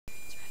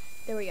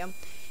There we go.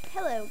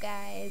 Hello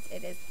guys,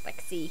 it is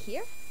Lexi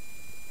here.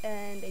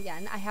 And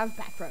again, I have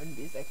background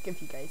music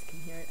if you guys can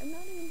hear it. I'm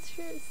not even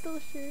still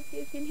sure if you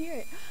guys can hear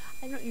it.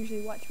 I don't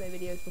usually watch my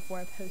videos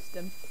before I post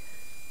them.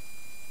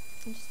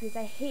 Just because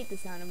I hate the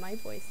sound of my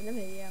voice in a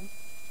video.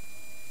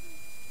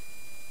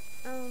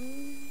 I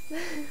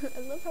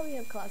love how we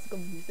have classical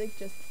music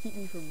just to keep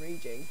me from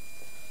raging.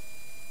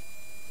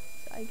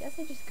 So I guess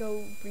I just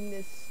go bring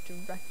this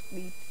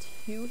directly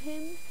to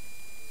him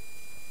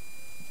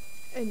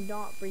and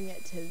not bring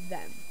it to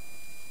them.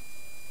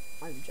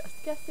 I'm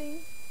just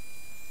guessing.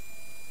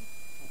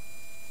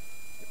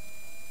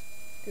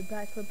 Good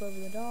backflip over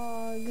the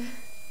dog.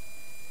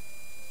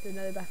 Do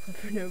another backflip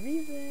for no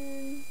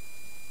reason.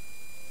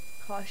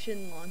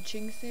 Caution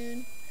launching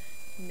soon.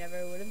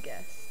 Never would have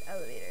guessed.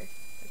 Elevator.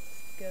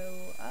 Let's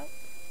go up.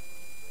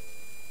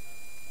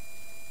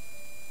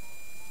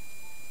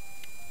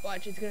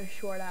 Watch, it's gonna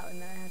short out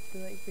and then I have to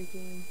like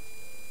freaking...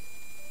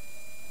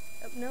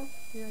 Oh, no?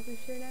 You're not gonna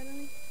short out on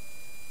me?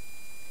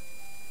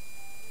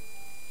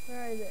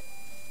 Where is it?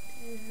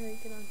 Hurry,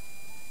 get on.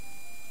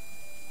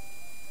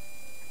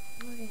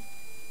 Okay.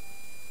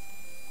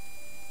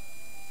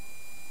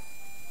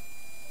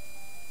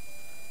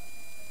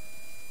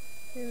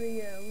 Here we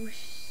go.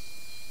 Whoosh.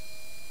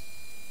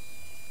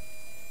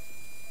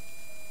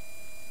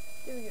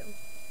 There we go.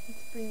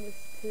 Let's bring this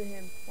to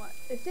him. What?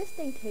 If this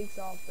thing takes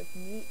off with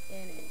me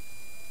in it,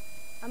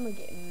 I'm gonna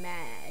get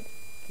mad.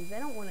 Because I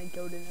don't want to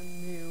go to the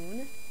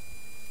moon.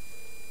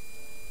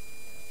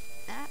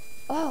 Ah.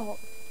 Oh!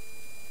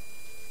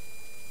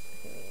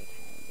 Okay, wait, I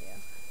can do.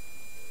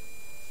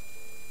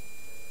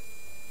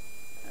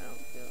 I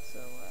don't feel so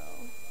well.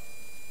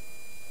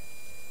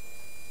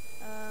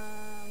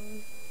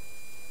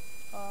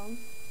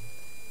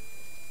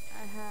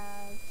 I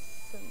have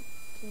some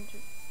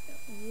ginger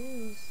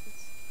use.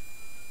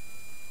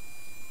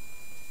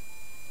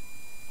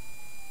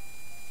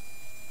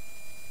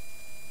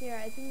 Here,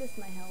 I think this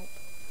might help.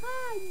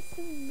 Ah, you're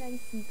so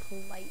nice and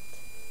polite.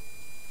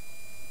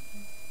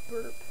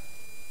 Burp.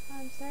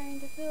 I'm starting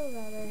to feel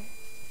better.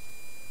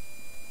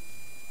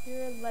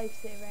 You're a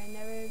lifesaver. I've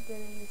never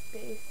been in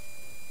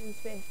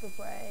space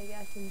before. I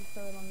guess I'm just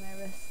a little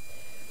nervous.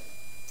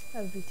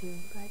 I would be too.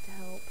 Glad to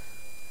help.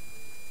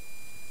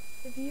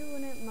 If you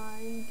wouldn't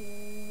mind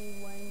doing me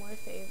one more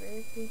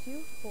favor, could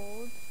you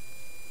hold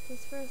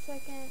this for a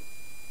second?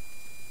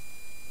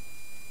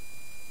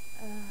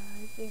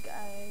 I think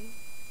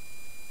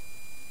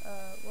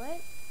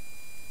what?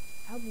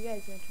 I hope you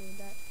guys enjoyed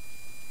that.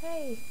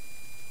 Hey!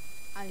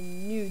 I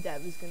knew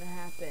that was gonna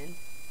happen.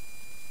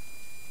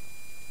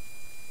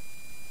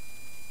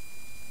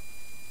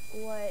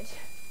 What?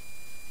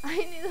 I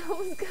knew that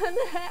was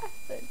gonna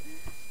happen!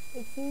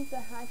 It seems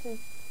the hatches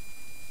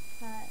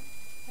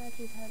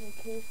had a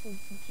case of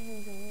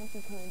jitters and won't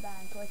be coming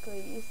back.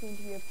 Luckily, you seem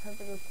to be a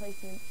perfect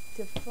replacement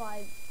to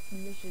fly the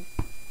mission.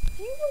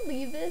 Do you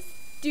believe this?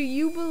 Do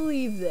you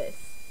believe this?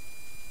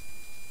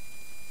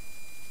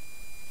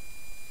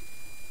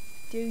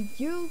 Do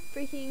you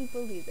freaking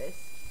believe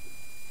this?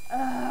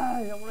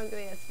 I don't want to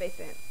be a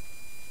spaceman.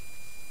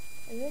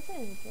 This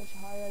is much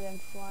harder than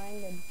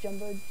flying the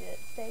jumbo jet.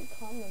 Stay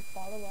calm and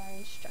follow our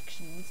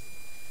instructions.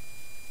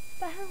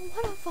 But I don't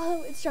want to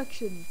follow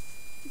instructions.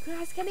 You could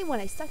ask anyone.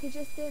 I suck at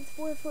Just Dance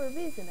 4 for a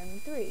reason. I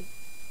mean 3.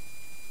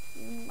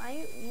 You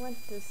might want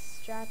to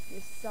strap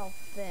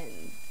yourself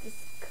in.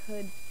 This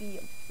could be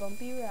a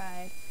bumpy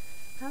ride.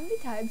 How many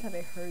times have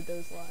I heard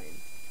those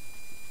lines?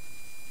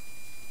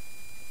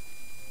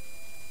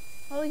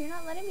 Well, you're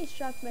not letting me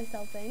strap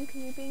myself in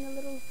because you're being a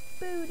little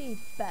booty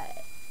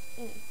butt.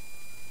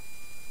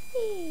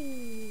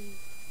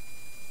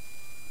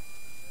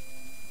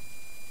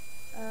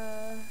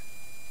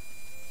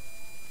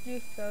 New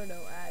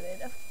photo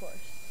added, of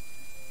course.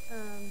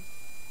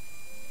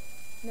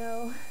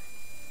 No.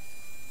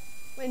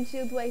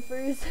 Windshield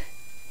wipers.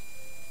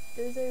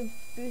 Those are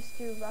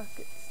booster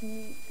rockets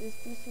those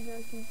booster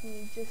rockets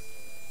need just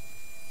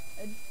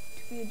to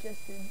be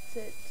adjusted.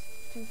 Set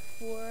to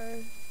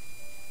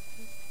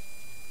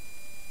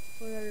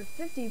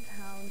 450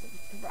 pounds of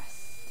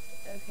thrust.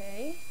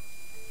 Okay.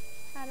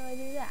 How do I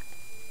do that?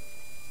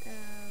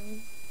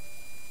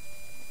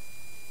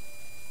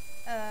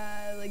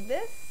 Like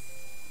this?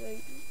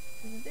 Like,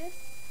 is it this?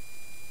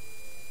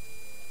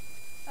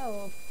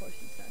 Oh, of course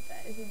it's not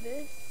that. Is it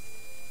this?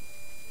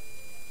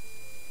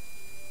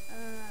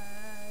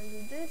 Is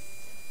it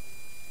this?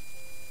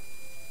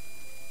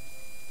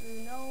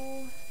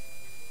 No.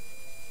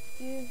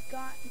 You've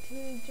got to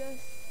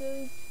adjust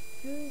those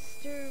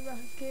booster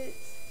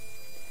rockets.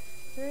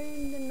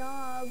 Turn the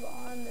knob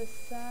on the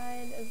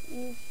side of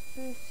each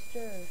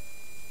booster.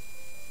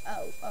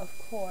 Oh, of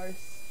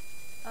course.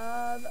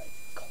 Of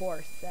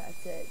course,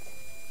 that's it.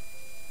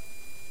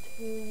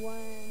 To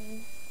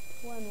one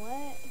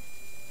what?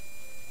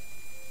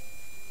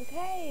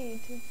 Okay,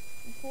 to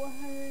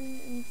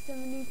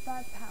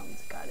 475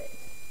 pounds, got it.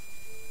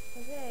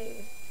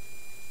 Okay.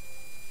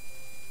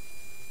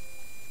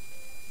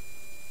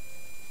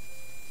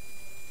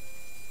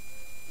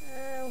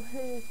 Why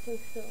did this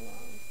take so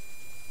long?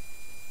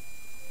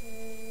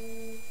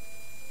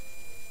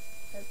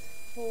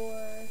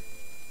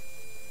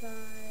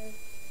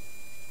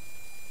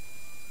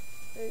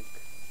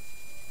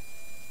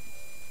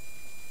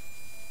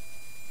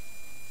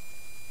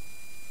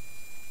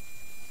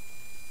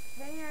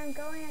 I'm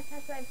going as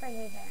fast as I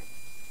freaking can.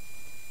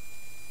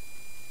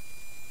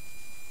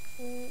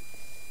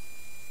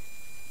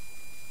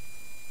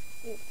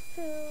 It's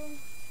 2,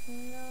 9,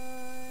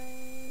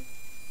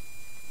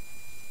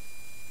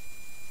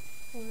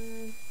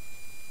 1.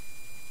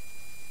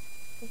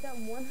 Is that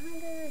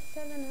 100 or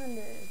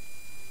 700?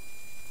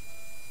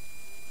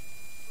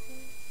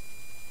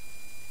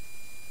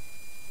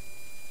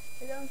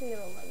 I don't think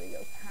it'll let me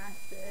go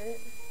past it.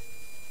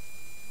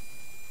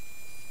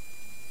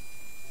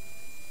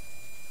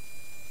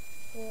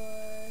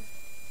 Or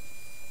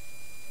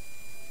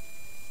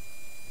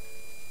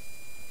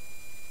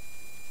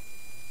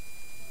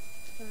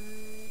 5,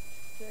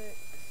 6,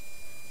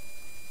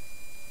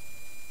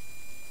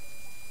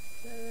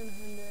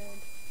 700.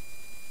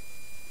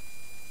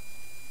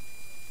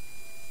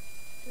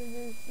 It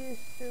is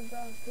booster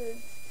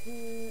rockets to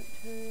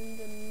turn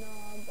the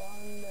knob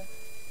on the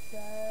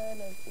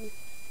side of each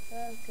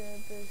rocket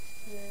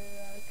booster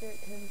rocket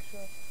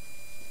control.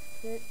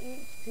 Then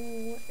each to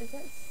one. Is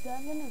that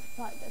 7 or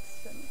 5? That's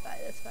 7. 5.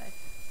 That's 5.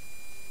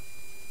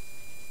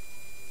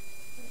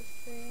 That's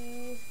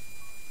 3,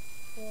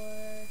 4,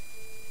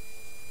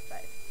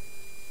 5.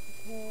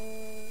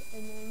 Okay,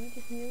 and then you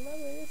just need to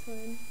lower this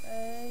one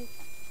by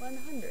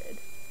 100.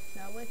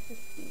 Now by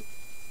 50.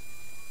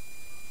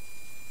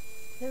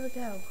 There we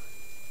go.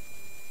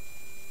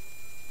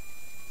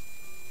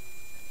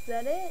 Is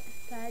that it?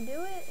 Did I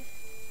do it?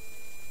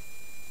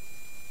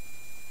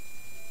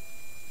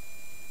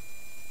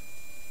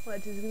 What,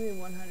 it's gonna be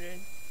 100.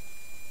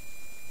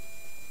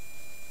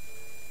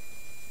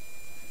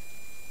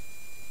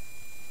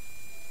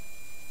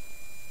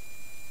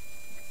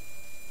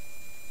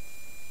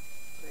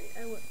 Right,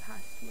 I went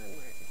past my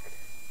mark.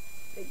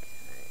 Big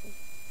time.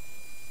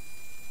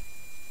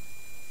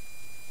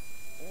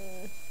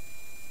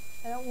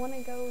 I don't want to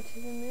go to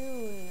the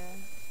moon.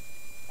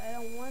 I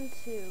don't want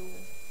to.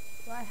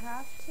 Do I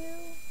have to?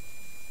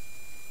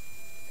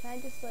 Can I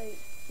just like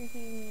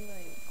freaking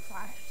like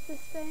crash this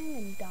thing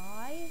and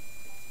die?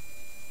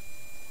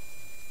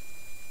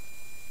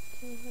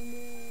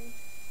 200.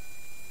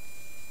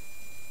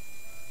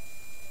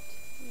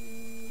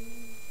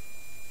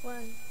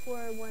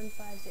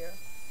 14150.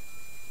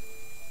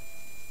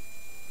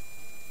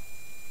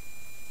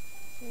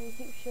 You're gonna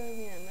keep showing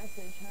me that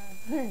message, huh?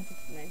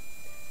 69.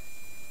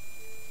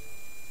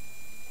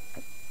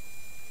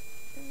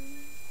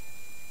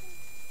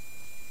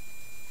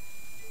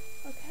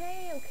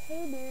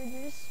 Okay, dude,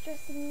 you're just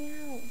stressing me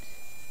out.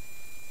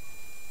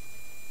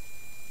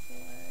 4,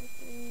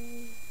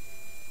 3.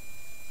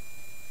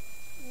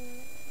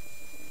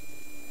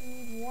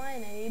 I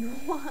need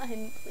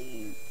one,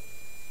 please.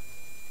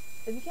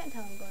 If you can't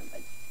tell, I'm going by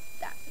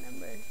that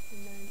number.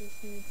 And then I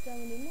just need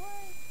 70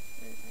 more.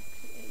 Or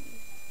actually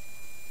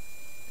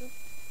 80. Oop.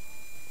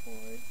 4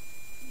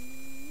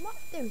 more.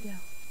 There we go.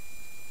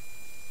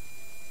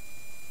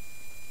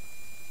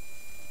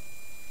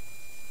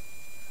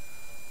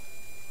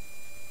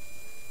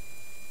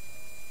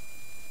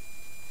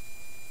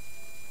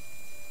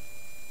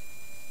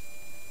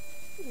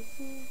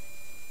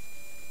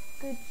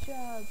 Good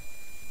job.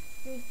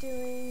 You're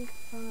doing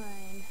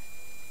fine.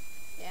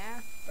 Yeah,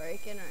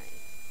 breaking right.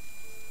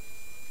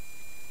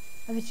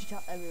 I bet you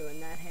tell everyone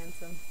that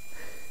handsome.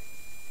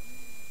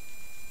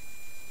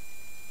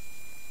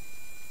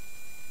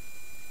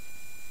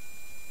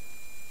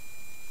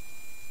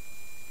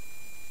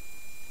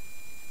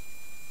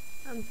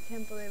 I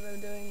can't believe I'm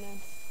doing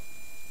this.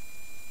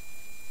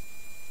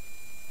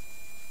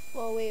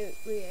 Well, wait, I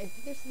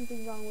think there's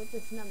something wrong with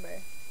this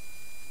number.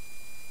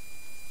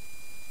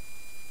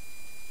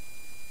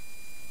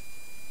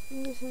 I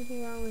think there's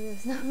something wrong with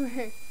this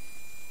number.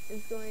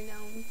 It's going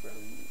down from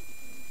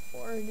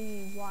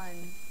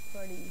 41,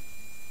 40,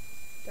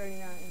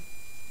 39,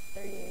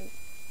 38,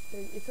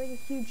 30. It's like a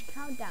huge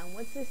countdown.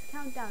 What's this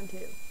countdown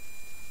to?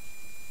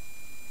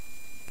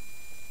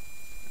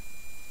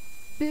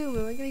 Boom.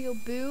 Am I gonna go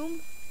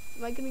boom?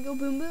 Am I gonna go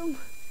boom boom?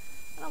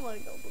 I don't wanna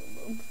go boom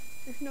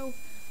boom.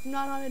 I'm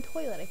not on a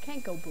toilet. I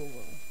can't go boom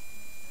boom.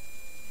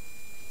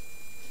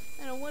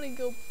 I don't wanna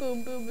go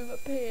boom boom in my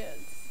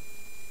pants.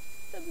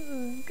 That's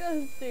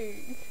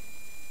disgusting.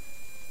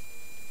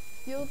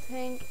 Fuel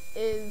tank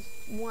is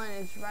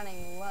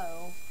running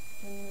low.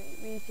 When it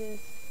reaches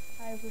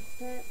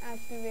 5%,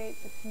 activate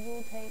the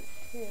fuel tank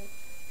 2.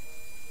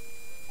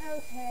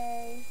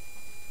 Okay.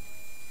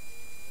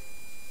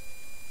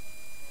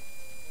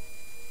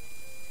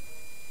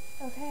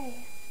 Okay.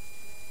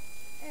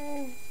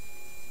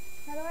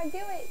 How do I do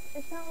it?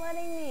 It's not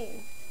letting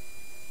me.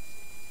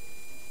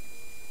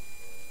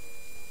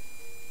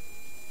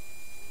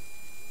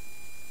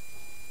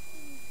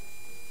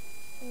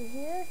 Over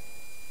here?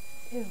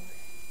 2.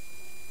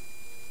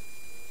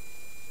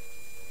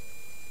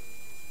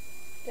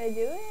 Did I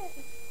do it?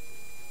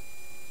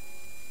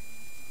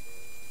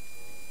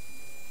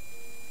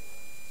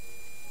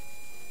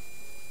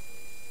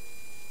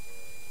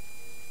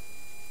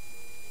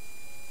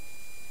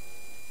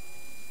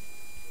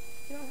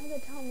 You don't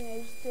have to tell me, I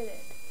just did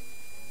it.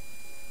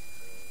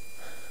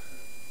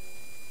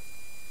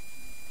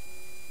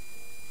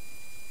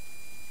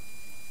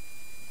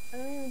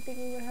 didn't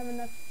think we would have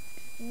enough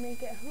to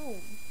make it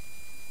home.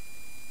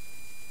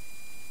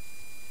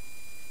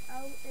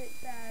 Out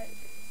it back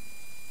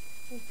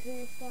until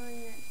you're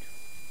flying at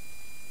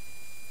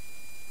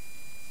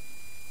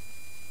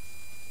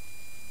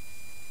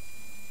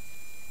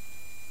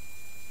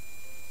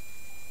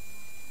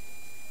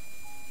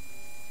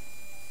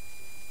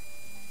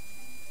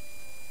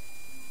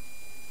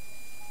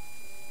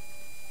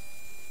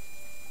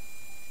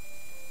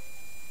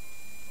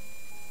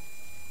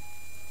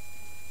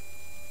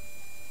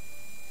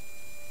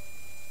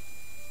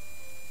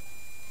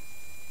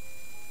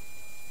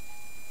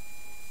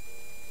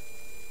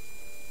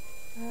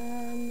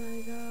oh my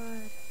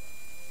god.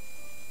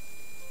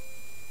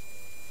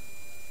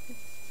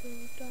 It's so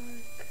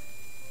dark.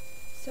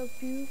 So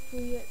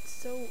beautiful yet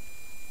so...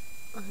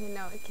 Okay,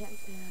 no, I can't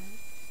say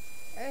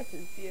that. Earth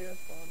is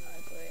beautiful and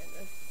ugly at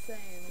the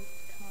same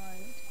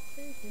time. It's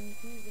very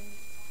confusing.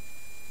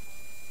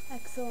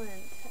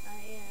 Excellent.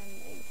 I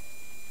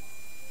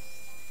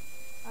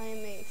am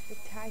a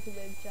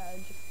spectacular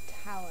judge of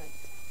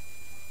talent.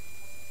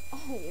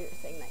 Oh, you're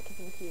saying that because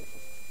I'm cute.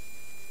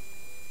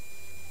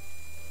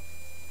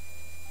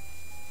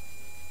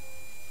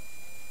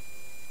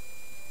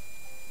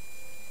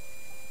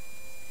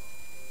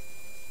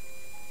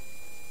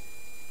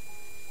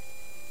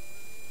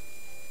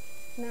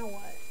 Now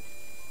what?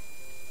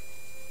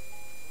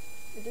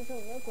 It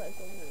doesn't look like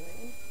we're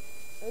moving.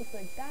 It looks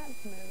like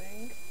that's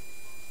moving.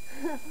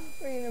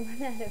 We're gonna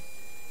run out of...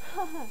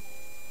 Haha.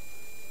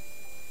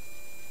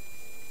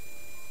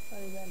 What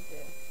does that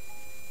do?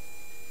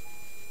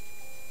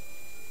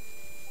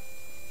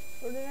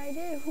 What did I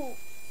do?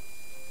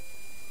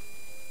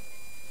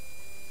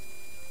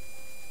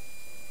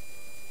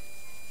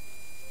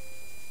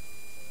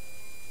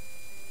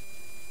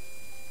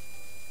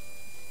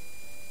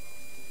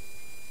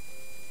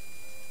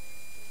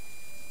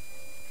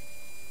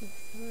 The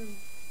sun.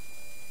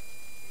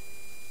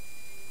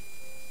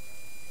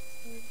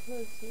 So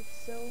close yet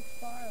so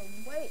far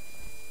away.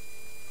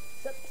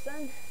 What's up,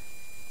 sun?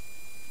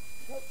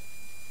 Oh.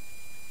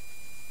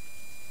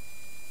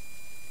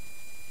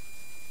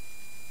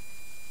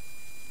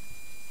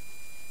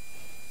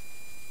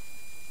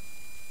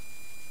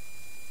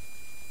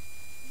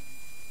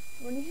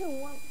 What do you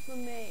want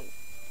from me?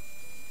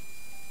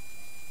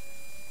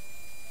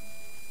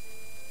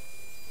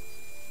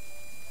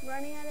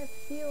 Running out of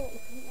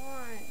fuel, come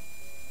on.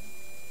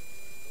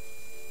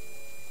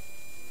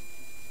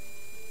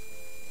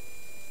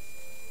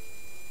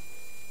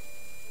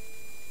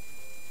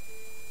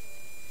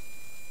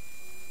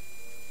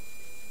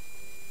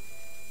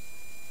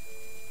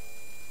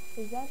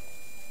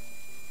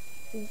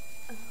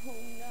 Oh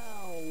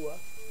no.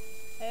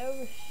 I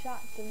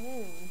overshot the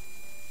moon.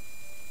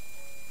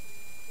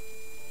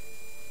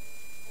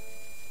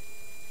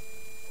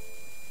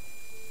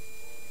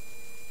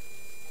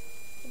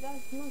 But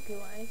that's Milky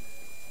Way.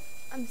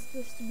 I'm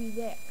supposed to be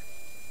there.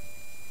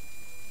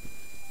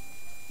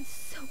 It's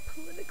so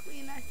politically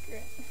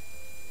inaccurate.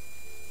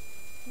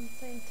 And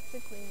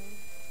scientifically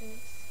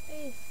inaccurate.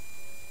 Space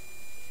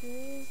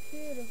truly is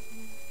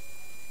beautiful.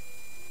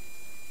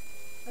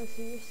 Oh,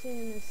 so you're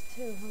seeing this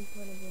too, huh,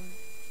 Buddy Boy?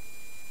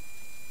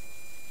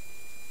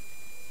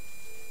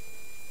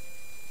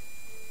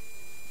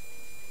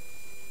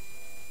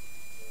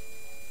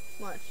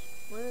 Watch.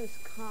 One of those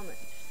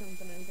comments or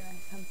something are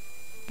gonna come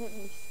hit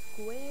me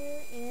square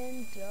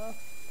in the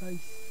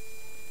face.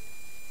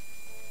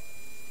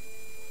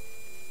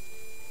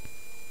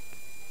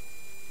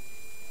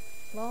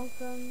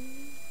 Welcome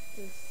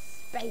to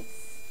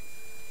space.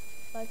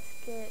 Let's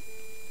get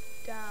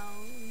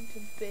down to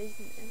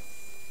business.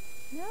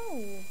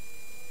 No,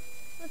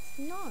 let's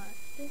not.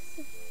 This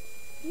is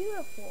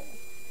beautiful.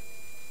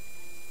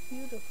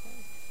 Beautiful.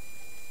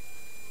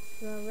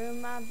 You're gonna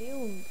ruin my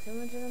view so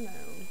much of the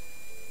moon.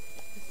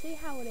 I see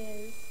how it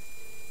is.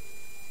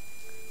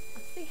 I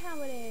see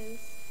how it is.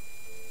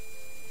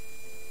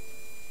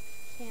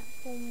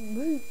 Can't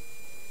move.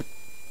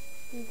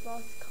 We've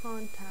lost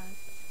contact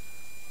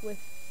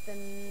with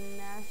an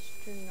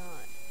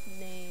astronaut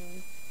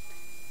named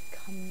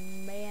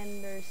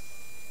Commander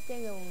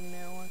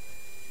Stano,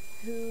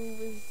 who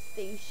was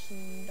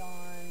stationed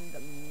on the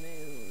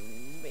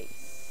moon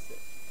base.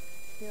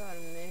 Your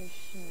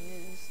mission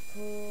is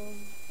to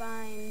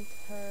find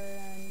her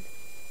and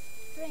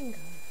bring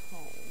her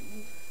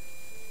home.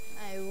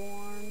 I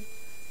warn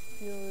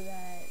you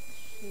that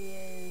she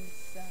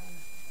is,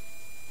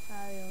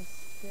 how do you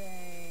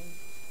say,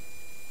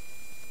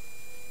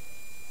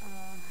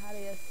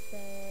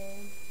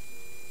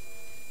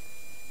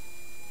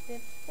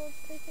 it will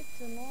take it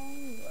a long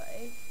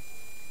way.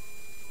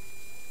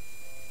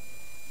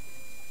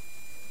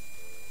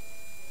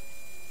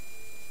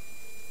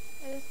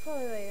 It's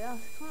probably like that.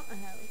 Can't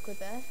help with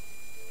that.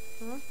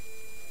 Huh?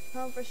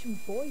 How fresh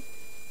boy?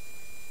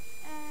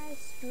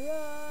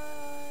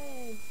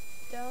 Asteroid!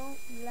 Don't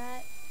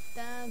let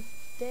them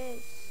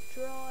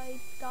destroy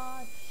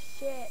the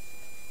ship.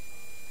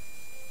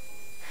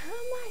 How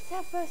am I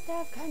supposed to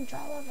have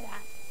control over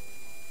that?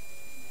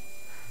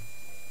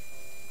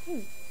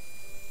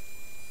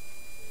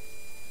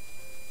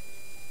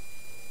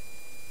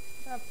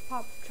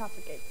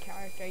 Poptropica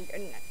character, you're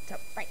not so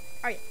bright,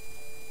 are you?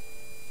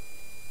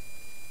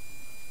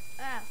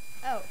 Ah,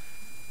 oh.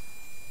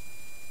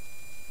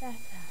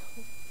 That's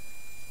how.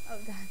 Oh,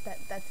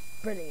 that's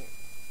brilliant.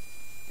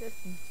 Just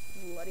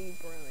bloody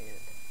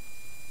brilliant.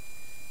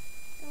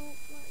 Don't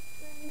let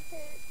them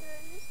hit the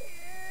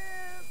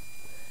ship.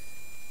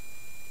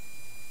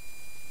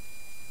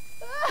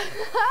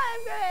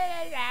 I'm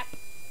gonna trap.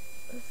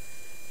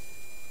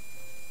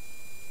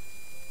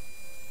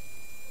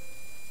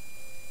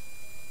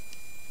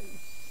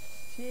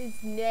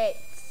 Shiznit.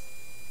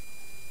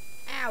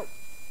 Ow.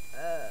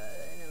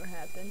 That never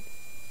happened.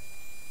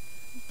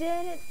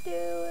 Didn't do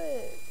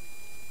it.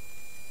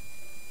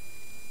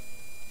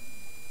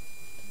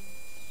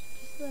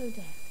 Just slow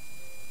down.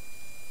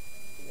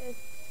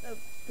 Just so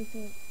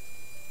freaking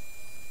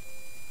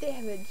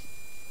damage.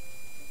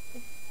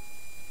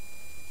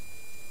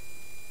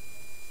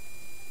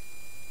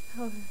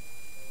 Oh.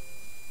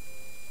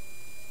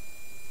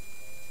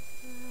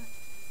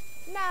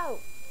 No!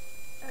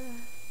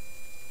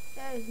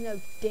 There is no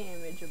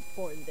damage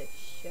aboard this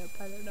ship.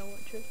 I don't know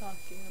what you're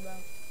talking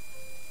about.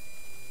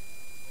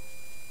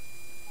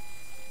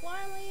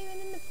 Why am I even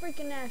in the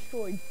freaking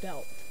asteroid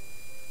belt?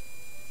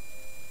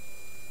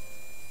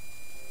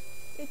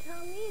 You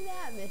tell me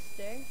that,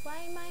 mister. Why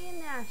am I in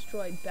the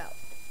asteroid belt?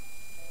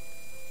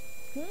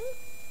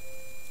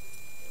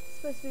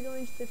 Supposed to be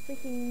going to the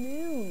freaking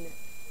moon.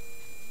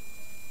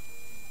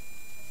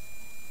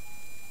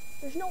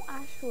 There's no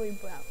asteroid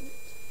belt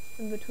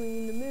in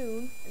between the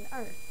moon and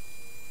Earth.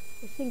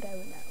 I think I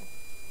would know.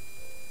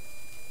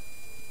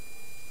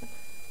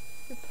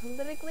 You're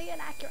politically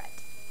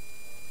inaccurate.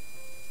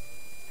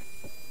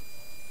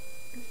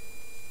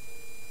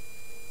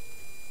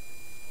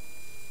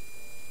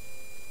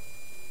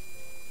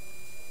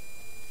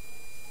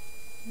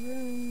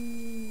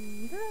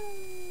 Vroom, vroom.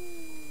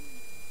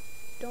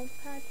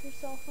 Don't pat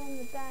yourself on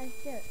the back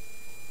yet.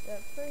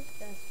 That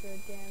first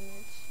asteroid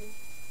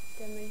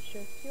damaged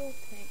your fuel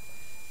tank.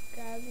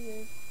 Grab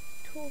your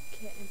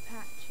toolkit and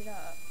patch it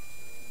up.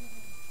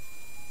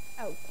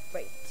 Oh,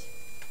 great.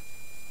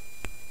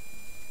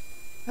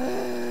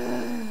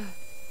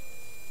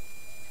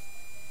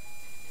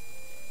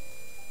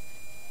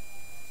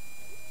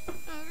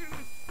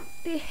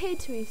 They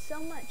hate me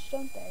so much,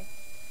 don't they?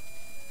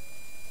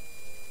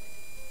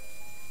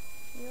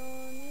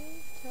 You'll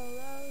need to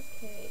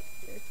locate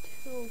your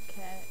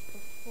toolkit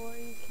before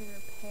you can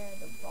repair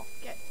the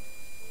rocket.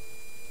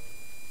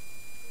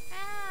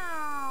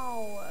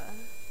 Ow!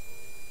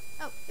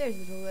 Oh, there's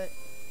the toolkit.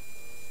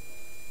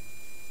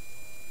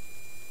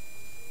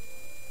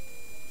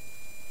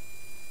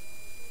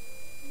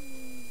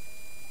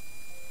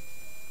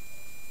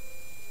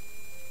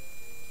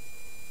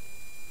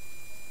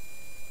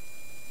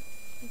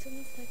 It's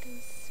almost like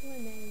I'm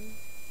swimming.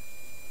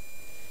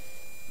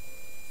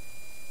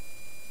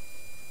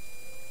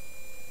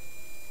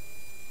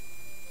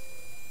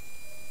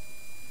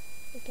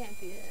 It can't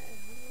be that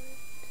hard.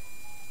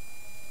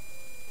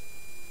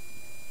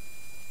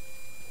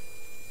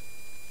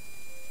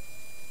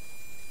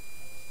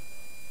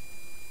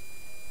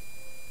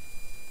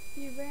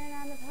 You ran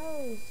out of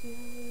hose. You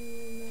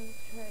haven't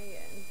enough try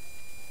again.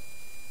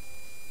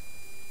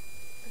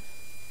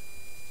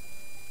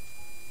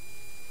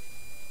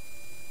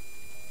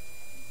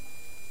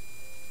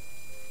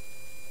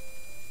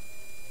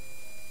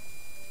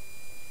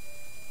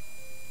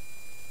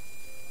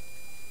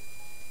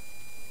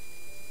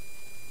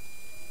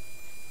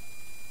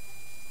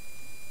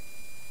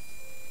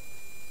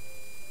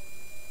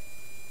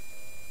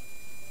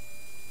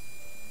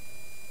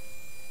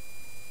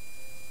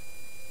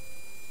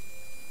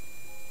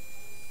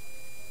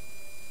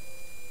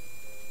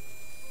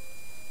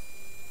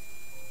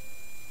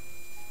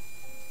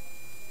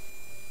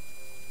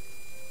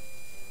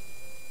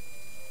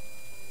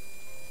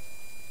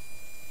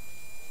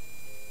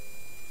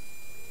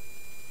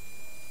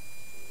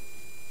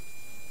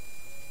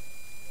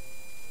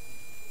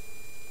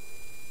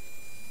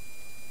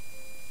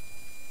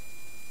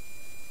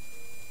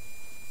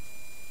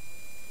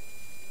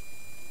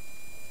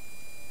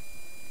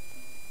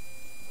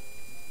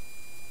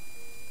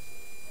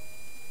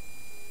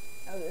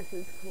 Oh, this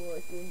is cool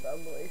looking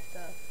bubbly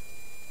stuff.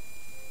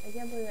 I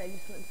can't believe I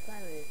just went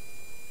silent.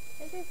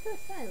 Like, it's so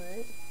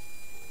silent.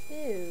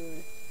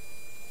 Dude.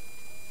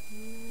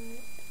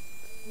 Not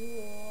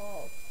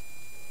cool.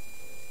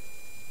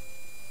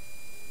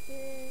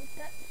 Dude,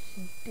 that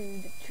should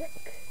do the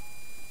trick.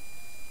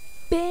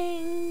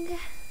 Bing!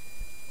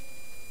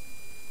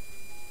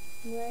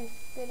 We're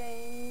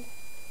setting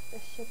the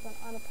ship on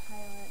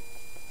autopilot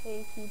to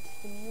take you to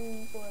the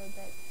moon's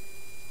orbit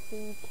so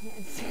you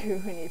can't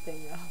screw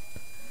anything up.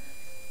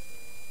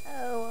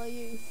 Oh, well,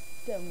 you're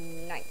so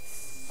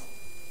nice.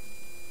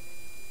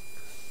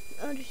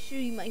 I'll just show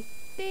you my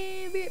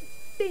favorite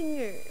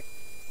finger.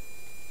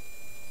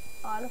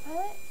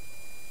 Autopilot?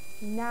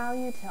 Now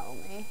you tell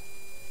me.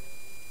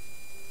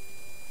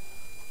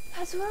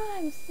 That's what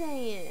I'm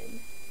saying.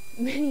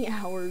 Many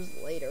hours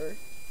later.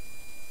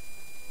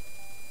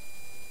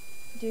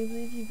 Do you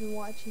believe you've been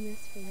watching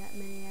this for that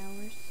many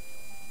hours?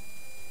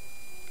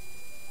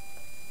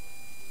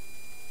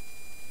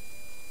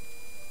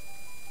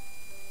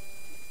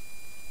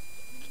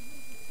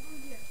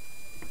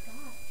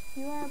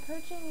 You are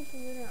approaching the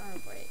lunar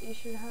orbit. You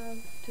should have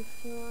to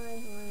fly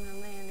the lunar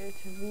lander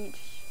to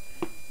reach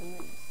the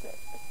moon's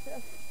surface.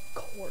 Of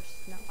course.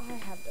 Now I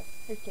have to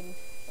freaking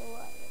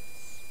fly it.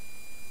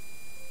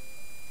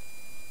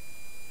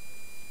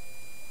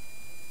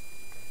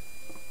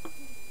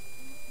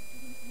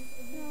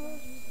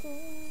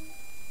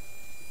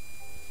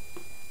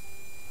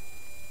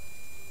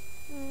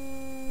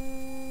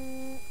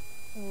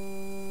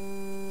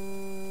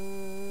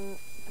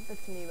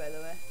 That's me, by the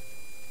way.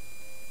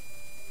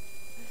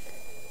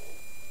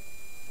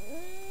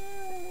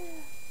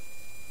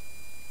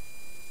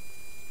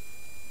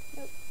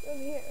 Nope,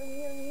 over here, over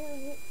here, over here,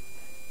 over here.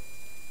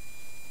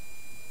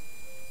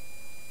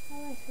 How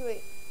am I supposed to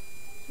wait?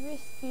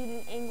 Speed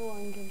and angle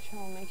and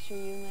control. Make sure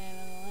you land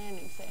on the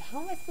landing site.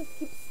 How am I supposed to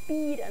keep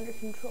speed under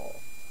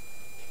control?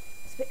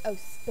 Oh,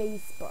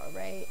 space bar,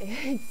 right?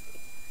 Is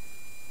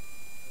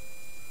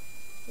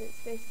it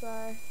space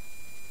bar?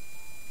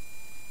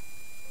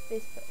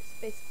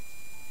 Space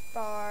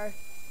bar.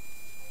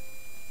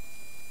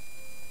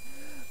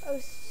 Oh,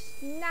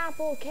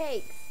 Snapple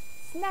cakes.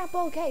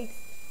 Snapple cakes.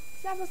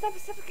 Snapple.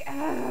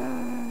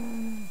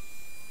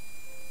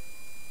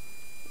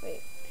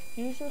 Wait.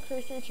 Use your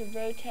cursor to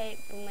rotate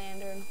the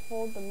lander and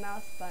hold the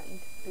mouse button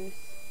to boost.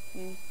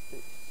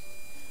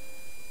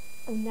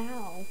 Oh,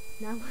 now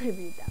I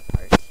read that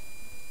part.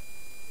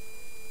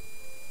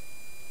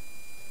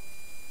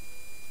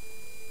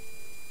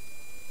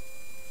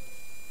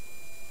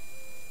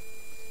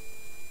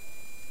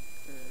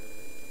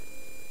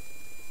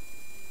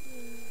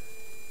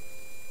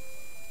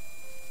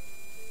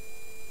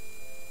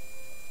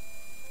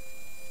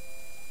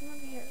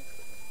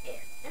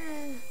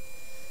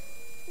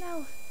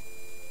 No.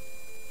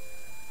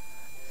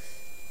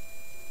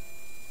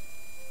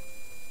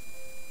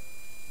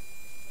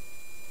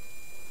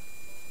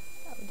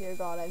 Oh dear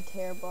God, I'm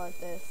terrible at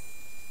this.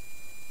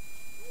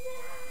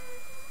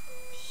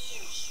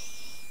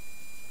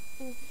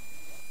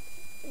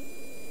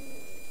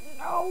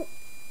 No.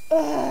 I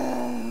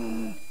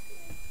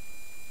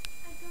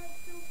got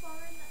so far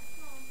in that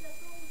song. That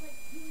song was like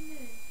 2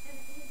 minutes and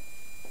it had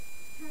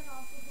turned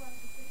off before I was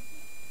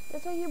finishing.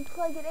 That's why you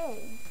plug it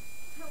in.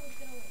 I was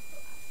gonna wait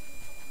till after the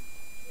song.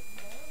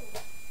 No.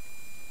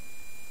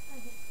 I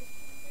hate this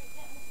song right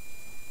now.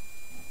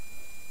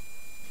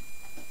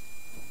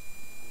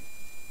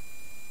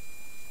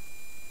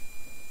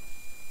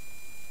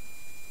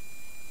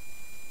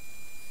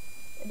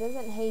 It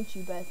doesn't hate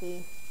you, Bethy.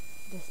 It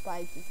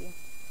despises you.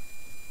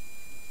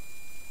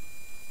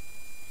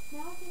 Now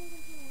I can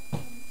even hear it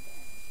from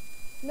there.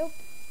 Nope.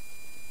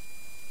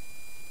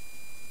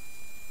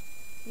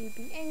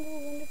 Keeping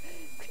angles under.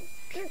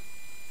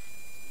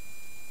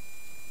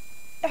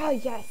 Oh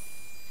yes.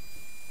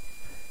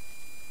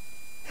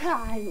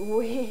 I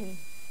win.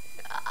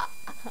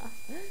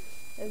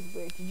 That's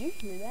weird. Did you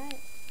hear that?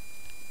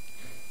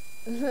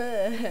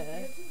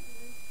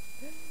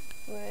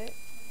 What?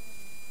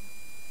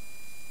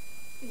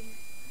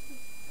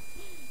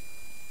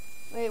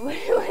 Wait, what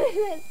did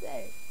that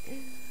say?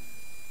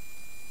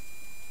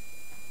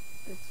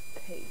 It's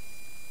pace.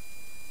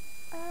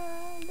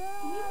 Can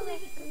you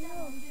believe it took that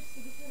long just to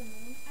get to the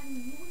moon? I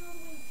mean, you went all the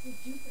way to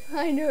Jupiter.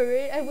 I know,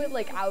 right? I went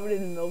like out in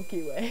the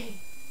Milky Way.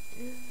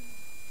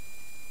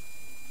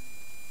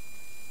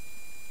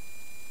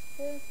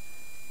 If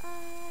I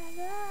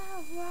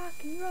love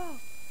rock and roll,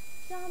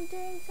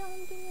 something.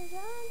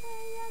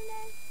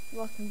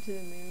 Welcome to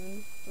the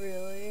moon,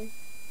 really?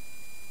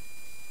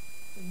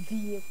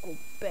 Vehicle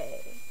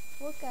Bay.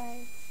 Well,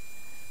 guys,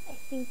 I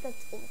think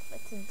that's all for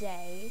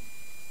today.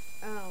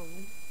 I will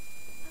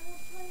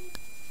play.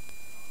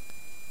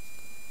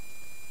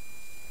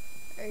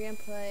 We're gonna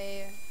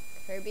play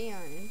Kirby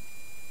Yarn,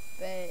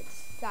 but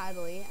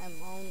sadly, I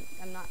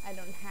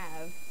don't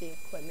have the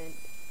equipment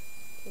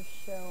to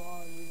show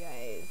all of you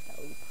guys that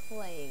we'll be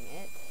playing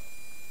it.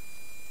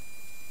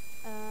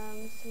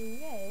 So you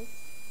guys,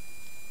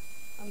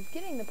 I'm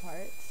getting the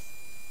parts,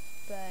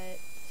 but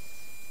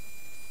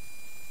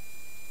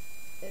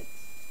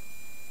it's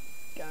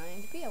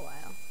going to be a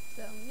while.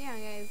 So yeah,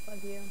 guys,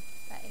 love you.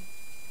 Bye.